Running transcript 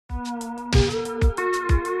It's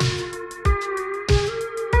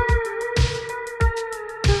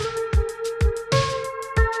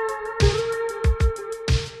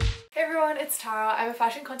Tara. I'm a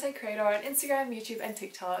fashion content creator on Instagram, YouTube and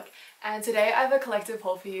TikTok, and today I have a collective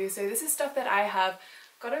haul for you. So this is stuff that I have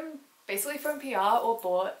gotten basically from PR or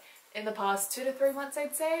bought in the past 2 to 3 months,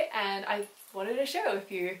 I'd say, and I wanted to share with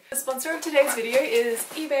you. The sponsor of today's video is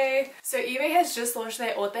eBay. So eBay has just launched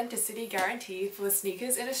their authenticity guarantee for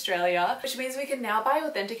sneakers in Australia, which means we can now buy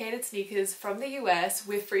authenticated sneakers from the US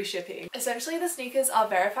with free shipping. Essentially, the sneakers are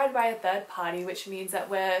verified by a third party, which means that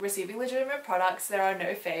we're receiving legitimate products, there are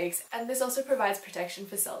no fakes, and this also provides protection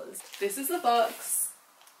for sellers. This is the box.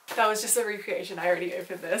 That was just a recreation, I already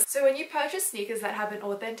opened this. So when you purchase sneakers that have an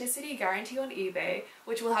authenticity guarantee on eBay,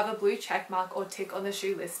 which will have a blue check mark or tick on the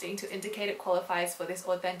shoe listing to indicate it qualifies for this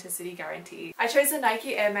authenticity guarantee. I chose the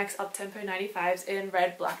Nike Air Max Uptempo 95s in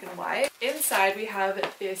red, black and white. Inside we have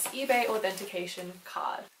this eBay authentication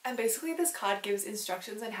card. And basically this card gives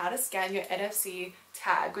instructions on how to scan your NFC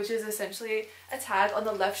tag, which is essentially a tag on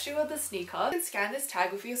the left shoe of the sneaker. You can scan this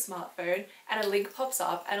tag with your smartphone and a link pops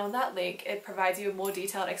up, and on that link it provides you a more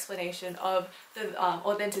detailed explanation of the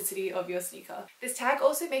authenticity of your sneaker. This tag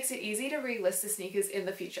also makes it easy to relist the sneakers in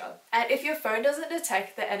the future. And if your phone doesn't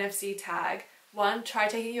detect the NFC tag, try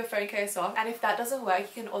taking your phone case off, and if that doesn't work,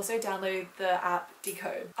 you can also download the app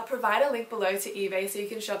Decode. I'll provide a link below to eBay so you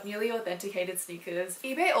can shop newly authenticated sneakers.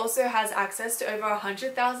 eBay also has access to over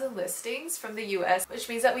 100,000 listings from the US, which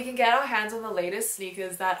means that we can get our hands on the latest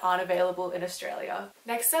sneakers that aren't available in Australia.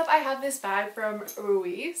 Next up, I have this bag from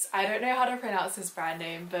rowi. I don't know how to pronounce this brand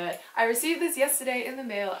name, but I received this yesterday in the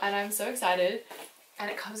mail and I'm so excited. And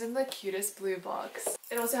it comes in the cutest blue box.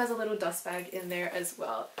 It also has a little dust bag in there as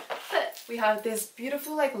well. But we have this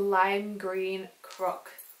beautiful like lime green croc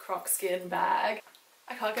skin bag.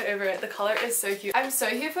 I can't get over it. The color is so cute. I'm so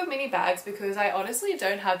here for mini bags because I honestly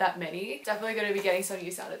don't have that many. Definitely going to be getting some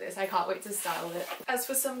use out of this. I can't wait to style it. As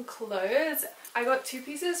for some clothes, I got 2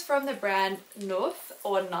 pieces from the brand nuth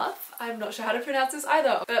or nuth. I'm not sure how to pronounce this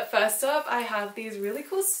either. But first up, I have these really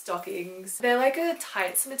cool stockings. They're like a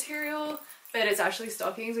tights material, but it's actually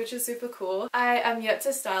stockings, which is super cool. I am yet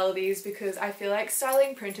to style these because I feel like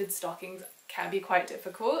styling printed stockings can be quite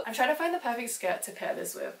difficult. I'm trying to find the perfect skirt to pair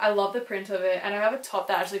this with. I love the print of it, and I have a top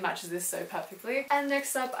that actually matches this so perfectly. And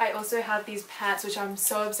next up, I also have these pants, which I'm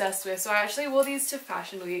so obsessed with. So I actually wore these to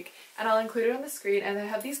Fashion Week, and I'll include it on the screen, and they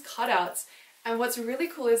have these cutouts. And what's really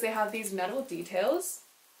cool is they have these metal details,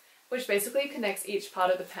 which basically connects each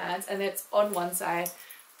part of the pants, and it's on one side.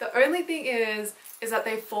 The only thing is that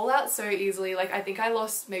they fall out so easily. Like, I think I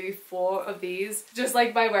lost maybe 4 of these just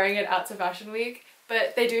like by wearing it out to Fashion Week,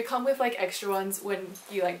 but they do come with like extra ones when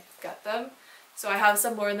you like get them. So I have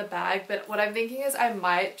some more in the bag, but what I'm thinking is I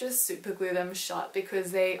might just super glue them shut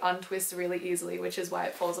because they untwist really easily, which is why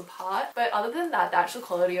it falls apart. But other than that, the actual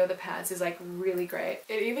quality of the pants is like really great.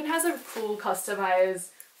 It even has a cool customized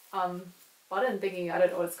button thingy, I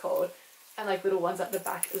don't know what it's called, and like little ones at the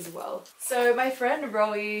back as well. So my friend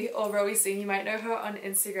Rowi, or Rowi Singh, you might know her on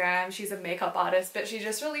Instagram. She's a makeup artist, but she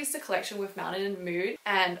just released a collection with Mountain Mood,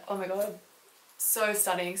 and oh my god, so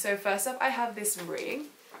stunning. So first up, I have this ring.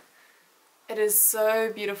 It is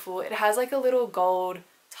so beautiful. It has like a little gold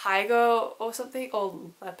tiger or something, or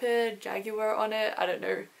leopard, jaguar on it. I don't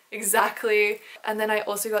know exactly. And then I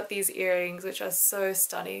also got these earrings, which are so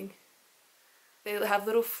stunning. They have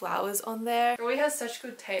little flowers on there. Rowi has such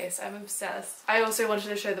good taste. I'm obsessed. I also wanted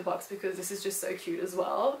to show the box because this is just so cute as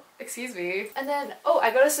well. Excuse me. And then, oh, I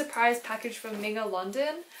got a surprise package from Minga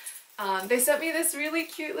London. They sent me this really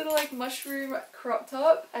cute little like mushroom crop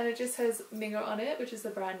top, and it just has Minga on it, which is the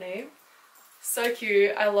brand name. So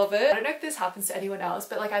cute. I love it. I don't know if this happens to anyone else,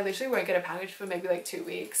 but like I literally won't get a package for maybe like 2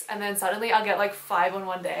 weeks, and then suddenly I'll get like 5 on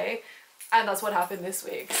one day. And that's what happened this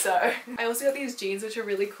week. So I also got these jeans, which are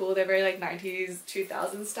really cool. They're very like 90s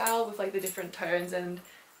 2000s style with like the different tones and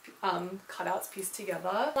cutouts pieced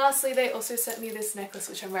together. Lastly, they also sent me this necklace,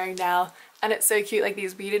 which I'm wearing now, and it's so cute. Like,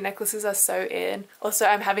 these beaded necklaces are so in. Also,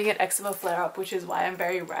 I'm having an eczema flare up, which is why I'm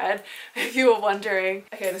very red, if you were wondering.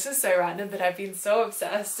 Okay, this is so random, but I've been so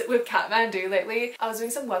obsessed with Kathmandu lately. I was doing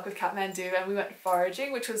some work with Kathmandu and we went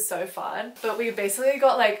foraging, which was so fun, but we basically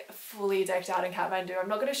got like fully decked out in Kathmandu. I'm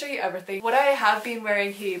not going to show you everything. What I have been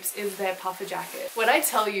wearing heaps is their puffer jacket. When I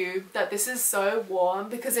tell you that this is so warm,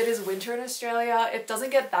 because it is winter in Australia, it doesn't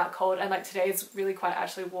get that cold, and like today it's really quite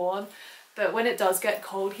actually warm, but when it does get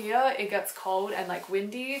cold here, it gets cold and like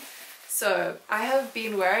windy. So I have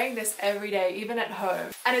been wearing this every day, even at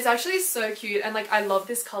home, and it's actually so cute, and like I love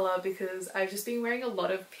this color because I've just been wearing a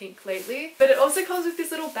lot of pink lately. But it also comes with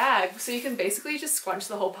this little bag, so you can basically just scrunch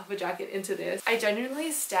the whole puffer jacket into this. I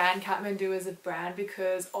genuinely stan Kathmandu as a brand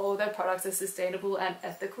because all their products are sustainable and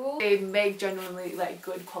ethical. They make genuinely like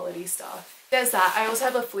good quality stuff. There's that. I also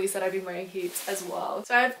have a fleece that I've been wearing heaps as well.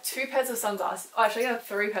 So I have 2 pairs of sunglasses. Oh, actually I have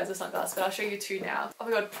 3 pairs of sunglasses, but I'll show you 2 now. Oh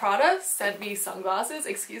my god, Prada sent me sunglasses.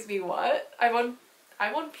 Excuse me, what? I'm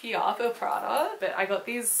on PR for Prada, but I got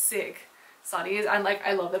these sick sunnies, and like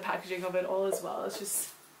I love the packaging of it all as well. It's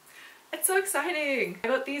so exciting. I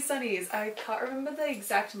got these sunnies. I can't remember the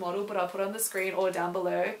exact model, but I'll put it on the screen or down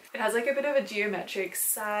below. It has like a bit of a geometric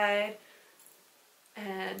side,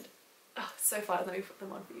 and oh, so fun. Let me put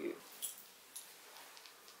them on for you.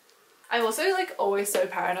 I'm also like always so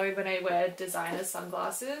paranoid when I wear designer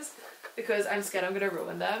sunglasses because I'm scared I'm gonna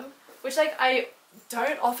ruin them, which like I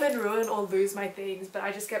don't often ruin or lose my things, but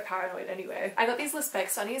I just get paranoid anyway. I got these Le Spec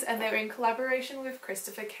sunnies and they're in collaboration with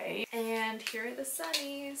Christopher Kane, and here are the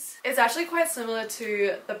sunnies. It's actually quite similar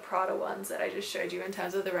to the Prada ones that I just showed you in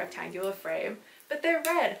terms of the rectangular frame, but they're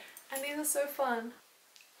red and these are so fun.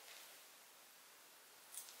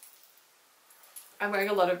 I'm wearing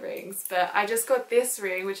a lot of rings, but I just got this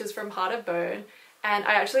ring which is from Heart of Bone, and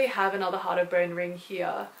I actually have another Heart of Bone ring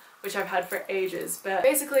here which I've had for ages. But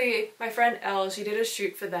basically my friend Elle, she did a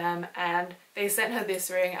shoot for them and they sent her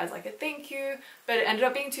this ring as like a thank you, but it ended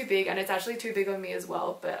up being too big, and it's actually too big on me as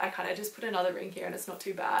well, but I kind of just put another ring here and it's not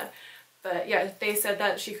too bad. But yeah, they said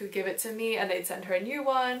that she could give it to me and they'd send her a new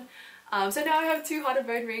one. So now I have 2 Heart of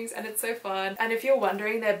Bone rings and it's so fun. And if you're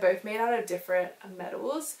wondering, they're both made out of different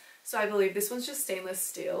metals. So I believe this one's just stainless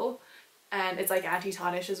steel and it's like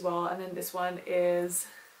anti-tarnish as well, and then this one is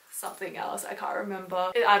something else. I can't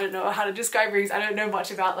remember. I don't know how to describe rings. I don't know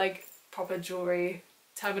much about like proper jewelry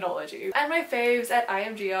terminology. And my faves at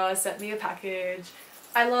IAMGIA sent me a package.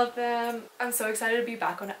 I love them. I'm so excited to be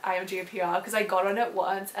back on IAMGIA PR because I got on it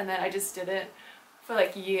once and then I just didn't for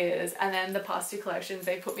like years, and then the past 2 collections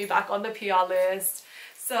they put me back on the PR list.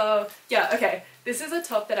 So yeah, okay, this is a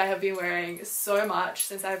top that I have been wearing so much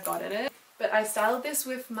since I've gotten it. But I styled this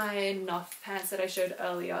with my nuth pants that I showed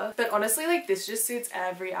earlier. But honestly, like this just suits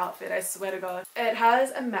every outfit, I swear to god. It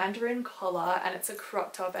has a mandarin collar and it's a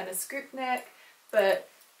crop top and a scoop neck. But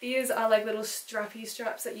these are like little strappy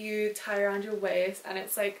straps that you tie around your waist, and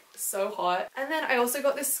it's like so hot. And then I also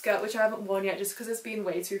got this skirt which I haven't worn yet just because it's been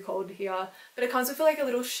way too cold here. But it comes with like a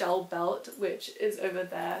little shell belt which is over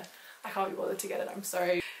there. I can't be bothered to get it, I'm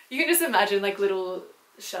sorry. You can just imagine like little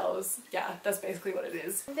shells. Yeah, that's basically what it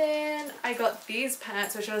is. And then I got these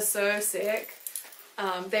pants which are so sick.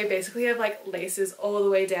 They basically have like laces all the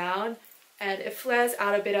way down and it flares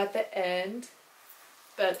out a bit at the end,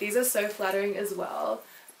 but these are so flattering as well.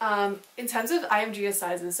 In terms of IAMGIA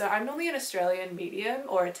sizes, so I'm normally an Australian medium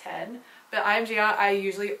or a 10, but IAMGIA I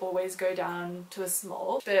usually always go down to a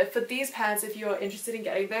small. But for these pants, if you're interested in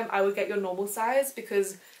getting them, I would get your normal size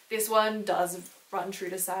because this one does run true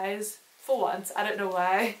to size for once. I don't know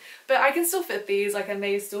why, but I can still fit these, like, and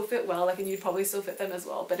they still fit well, like, and you'd probably still fit them as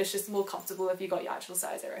well, but it's just more comfortable if you got your actual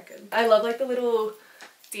size, I reckon. I love like the little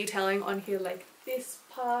detailing on here, like this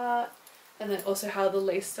part, and then also how the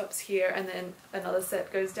lace stops here, and then another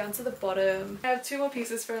set goes down to the bottom. I have 2 more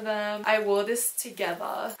pieces from them. I wore this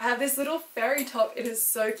together. I have this little fairy top. It is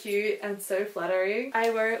so cute and so flattering. I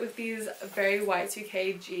wear it with these very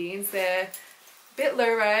Y2K jeans. They're a bit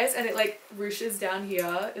low rise and it like ruches down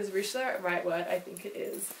here. Is ruche the right word? I think it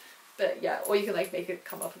is. But yeah, or you can like make it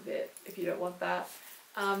come up a bit if you don't want that.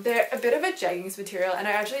 They're a bit of a jeggings material, and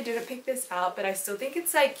I actually didn't pick this out, but I still think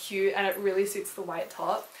it's like cute and it really suits the white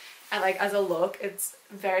top. And like as a look, it's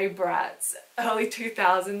very Bratz, early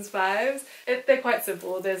 2000s vibes. They're quite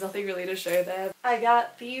simple, there's nothing really to show there. I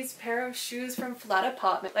got these pair of shoes from Flat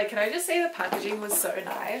Apartment. Like, can I just say the packaging was so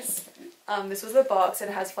nice. This was the box and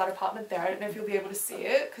it has Flat Apartment there. I don't know if you'll be able to see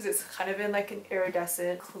it because it's kind of in like an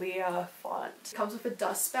iridescent clear font. It comes with a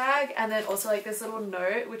dust bag and then also like this little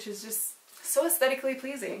note which is just so aesthetically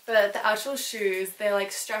pleasing. But the actual shoes, they're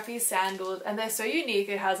like strappy sandals and they're so unique.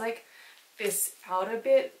 It has like this outer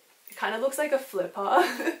bit. It kind of looks like a flipper,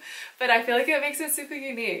 but I feel like it makes it super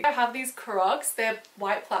unique. I have these Crocs, they're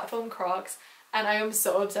white platform Crocs, and I am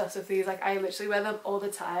so obsessed with these. Like, I literally wear them all the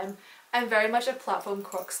time. I'm very much a platform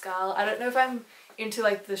Crocs gal. I don't know if I'm into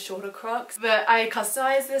like the shorter Crocs, but I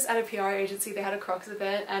customized this at a PR agency. They had a Crocs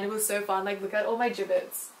event and it was so fun. Like, look at all my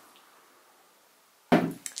gibbets.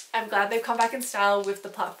 I'm glad they've come back in style with the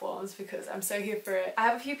platforms because I'm so here for it. I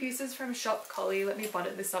have a few pieces from shop Kollyy. Let me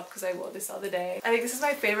button this up because I wore this the other day. I think this is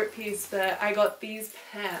my favorite piece, but I got these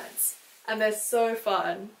pants and they're so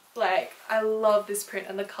fun. Like, I love this print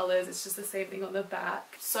and the colours. It's just the same thing on the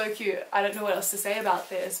back. So cute. I don't know what else to say about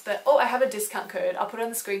this, but oh, I have a discount code. I'll put it on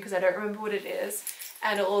the screen because I don't remember what it is,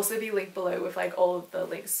 and it'll also be linked below with like all of the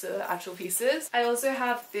links to the actual pieces. I also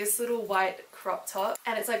have this little white crop top,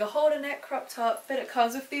 and it's like a holder neck crop top, but it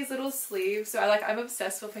comes with these little sleeves. So I'm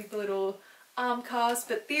obsessed with like the little arm cast,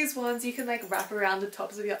 but these ones you can like wrap around the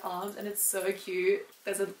tops of your arms, and it's so cute.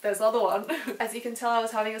 There's another one. As you can tell, I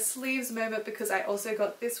was having a sleeves moment because I also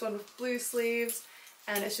got this one with blue sleeves,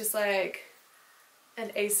 and it's just like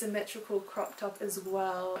an asymmetrical crop top as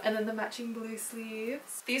well, and then the matching blue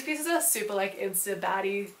sleeves. These pieces are super like insta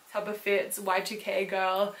baddie type of fits, Y2K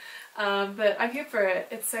girl, but I'm here for it.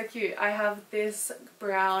 It's so cute. I have this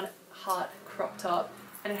brown heart crop top,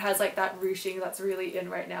 and it has like that ruching that's really in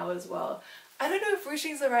right now as well. I don't know if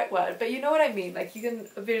ruching is the right word, but you know what I mean, like you can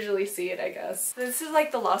visually see it, I guess. So this is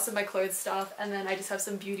like the last of my clothes stuff, and then I just have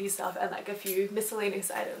some beauty stuff and like a few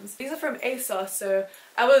miscellaneous items. These are from ASOS, so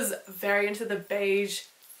I was very into the beige,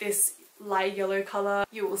 this light yellow colour.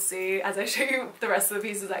 You will see as I show you the rest of the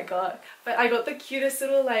pieces I got. But I got the cutest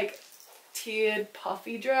little like tiered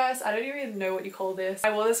puffy dress. I don't even know what you call this.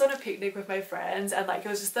 I wore this on a picnic with my friends, and like it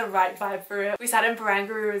was just the right vibe for it. We sat in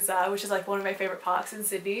Barangaroo Reserve, which is like one of my favourite parks in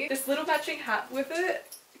Sydney. This little matching hat with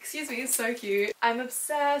it, excuse me, is so cute. I'm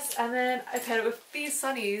obsessed. And then I paired it with these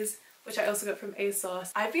sunnies, which I also got from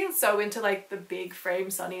ASOS. I've been so into like the big frame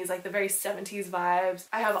sunnies, like the very 70s vibes.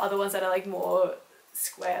 I have other ones that are like more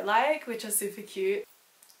square like, which are super cute.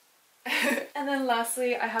 And then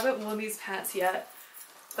lastly, I haven't worn these pants yet,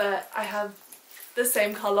 but I have the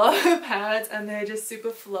same colour pants, and they're just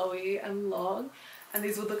super flowy and long, and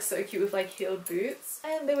these would look so cute with like heeled boots,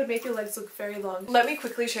 and they would make your legs look very long. Let me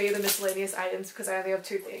quickly show you the miscellaneous items because I only have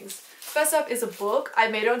two things. First up is a book. I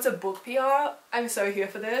made it onto book PR. I'm so here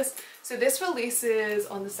for this. So this releases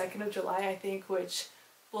on the 2nd of July, I think, which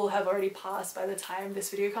will have already passed by the time this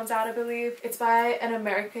video comes out, I believe. It's by an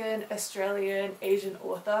American, Australian, Asian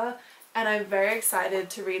author, and I'm very excited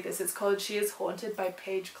to read this. It's called She Is Haunted by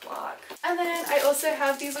Paige Clarke. And then I also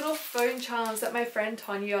have these little phone charms that my friend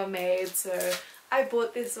Tonya made, so I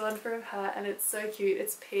bought this one from her, and it's so cute.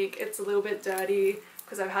 It's pink. It's a little bit dirty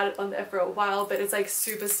because I've had it on there for a while, but it's like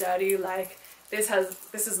super sturdy. Like this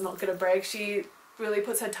is not gonna break. She really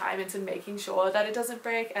puts her time into making sure that it doesn't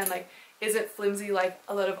break and like isn't flimsy like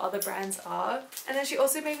a lot of other brands are. And then she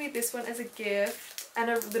also made me this one as a gift and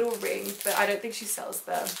a little ring, but I don't think she sells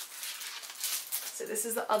them. So this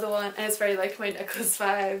is the other one, and it's very like my necklace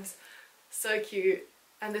vibes. So cute.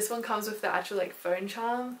 And this one comes with the actual like phone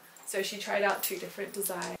charm. So she tried out two different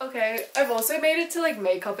designs. Okay, I've also made it to like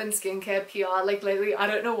makeup and skincare PR like lately. I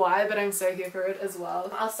don't know why, but I'm so here for it as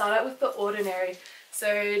well. I'll start out with The Ordinary. So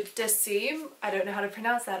Deciem, I don't know how to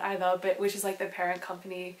pronounce that either, but which is like the parent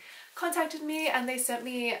company, contacted me and they sent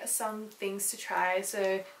me some things to try.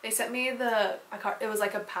 So they sent me it was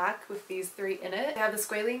like a pack with these three in it. They have the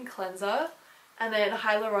squalene cleanser, and then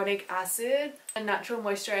hyaluronic acid, and natural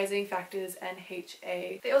moisturizing factors, and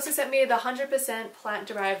HA. They also sent me the 100%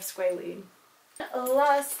 plant-derived squalene.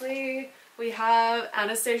 Lastly, we have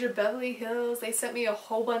Anastasia Beverly Hills. They sent me a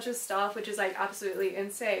whole bunch of stuff, which is like absolutely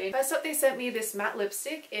insane. First up, they sent me this matte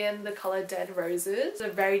lipstick in the color Dead Roses. It's a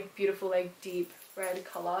very beautiful like deep red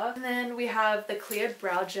color. And then we have the cleared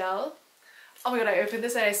brow gel. Oh my god, I opened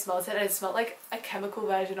this and I smelled it, and it smelled like a chemical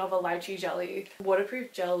version of a lychee jelly.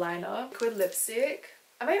 Waterproof gel liner. Liquid lipstick.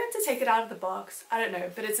 I might have to take it out of the box. I don't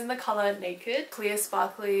know, but it's in the color Naked. Clear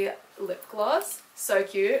sparkly lip gloss. So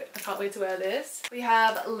cute. I can't wait to wear this. We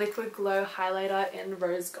have Liquid Glow highlighter in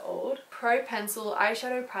rose gold. Pro Pencil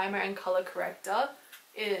eyeshadow primer and color corrector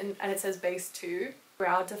and it says base 2.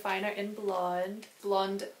 Brow definer in blonde.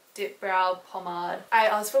 Blonde dip brow pomade. I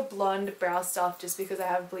asked for blonde brow stuff just because I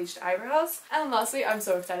have bleached eyebrows. And lastly, I'm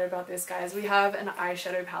so excited about this, guys. We have an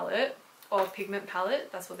eyeshadow palette, or pigment palette,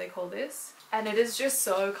 that's what they call this. And it is just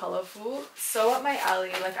so colourful, so up my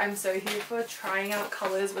alley. Like I'm so here for trying out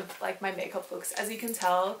colours with like my makeup looks, as you can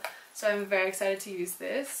tell. So I'm very excited to use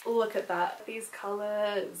this. Look at that, these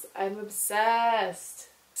colours, I'm obsessed.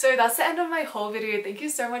 So that's the end of my whole video. Thank you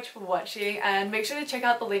so much for watching, and make sure to check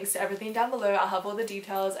out the links to everything down below. I'll have all the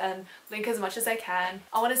details and link as much as I can.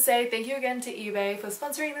 I want to say thank you again to eBay for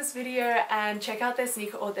sponsoring this video, and check out their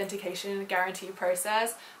sneaker authentication guarantee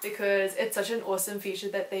process because it's such an awesome feature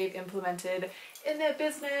that they've implemented in their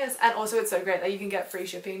business. And also it's so great that you can get free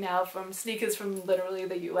shipping now from sneakers from literally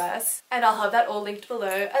the US. And I'll have that all linked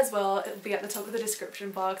below as well. It'll be at the top of the description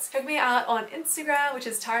box. Check me out on Instagram, which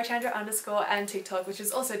is tarachandra_, and TikTok, which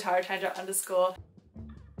is also tarachandra_.